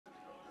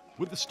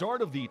With the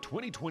start of the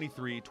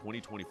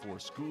 2023-2024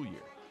 school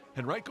year,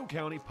 Henrico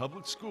County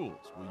Public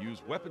Schools will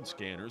use weapon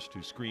scanners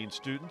to screen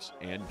students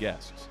and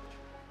guests.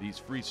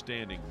 These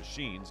freestanding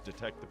machines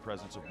detect the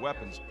presence of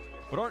weapons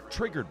but aren't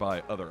triggered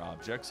by other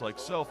objects like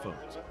cell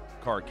phones,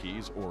 car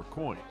keys, or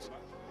coins.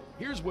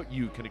 Here's what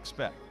you can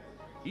expect.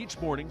 Each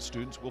morning,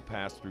 students will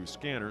pass through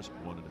scanners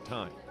one at a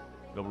time.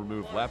 They'll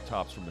remove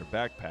laptops from their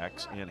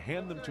backpacks and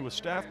hand them to a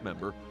staff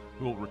member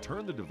who will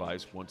return the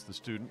device once the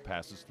student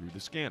passes through the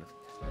scanner.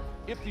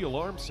 If the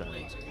alarm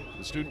sounds,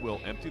 the student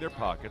will empty their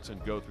pockets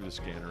and go through the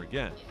scanner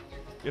again.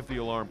 If the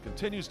alarm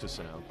continues to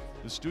sound,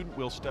 the student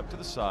will step to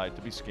the side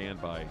to be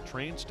scanned by a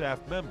trained staff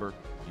member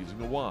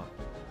using a wand.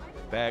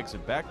 Bags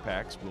and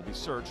backpacks will be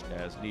searched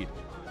as needed.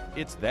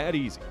 It's that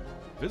easy.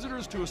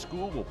 Visitors to a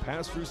school will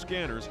pass through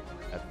scanners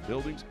at the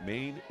building's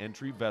main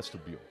entry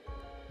vestibule.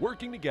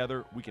 Working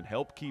together, we can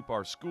help keep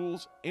our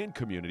schools and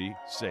community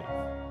safe.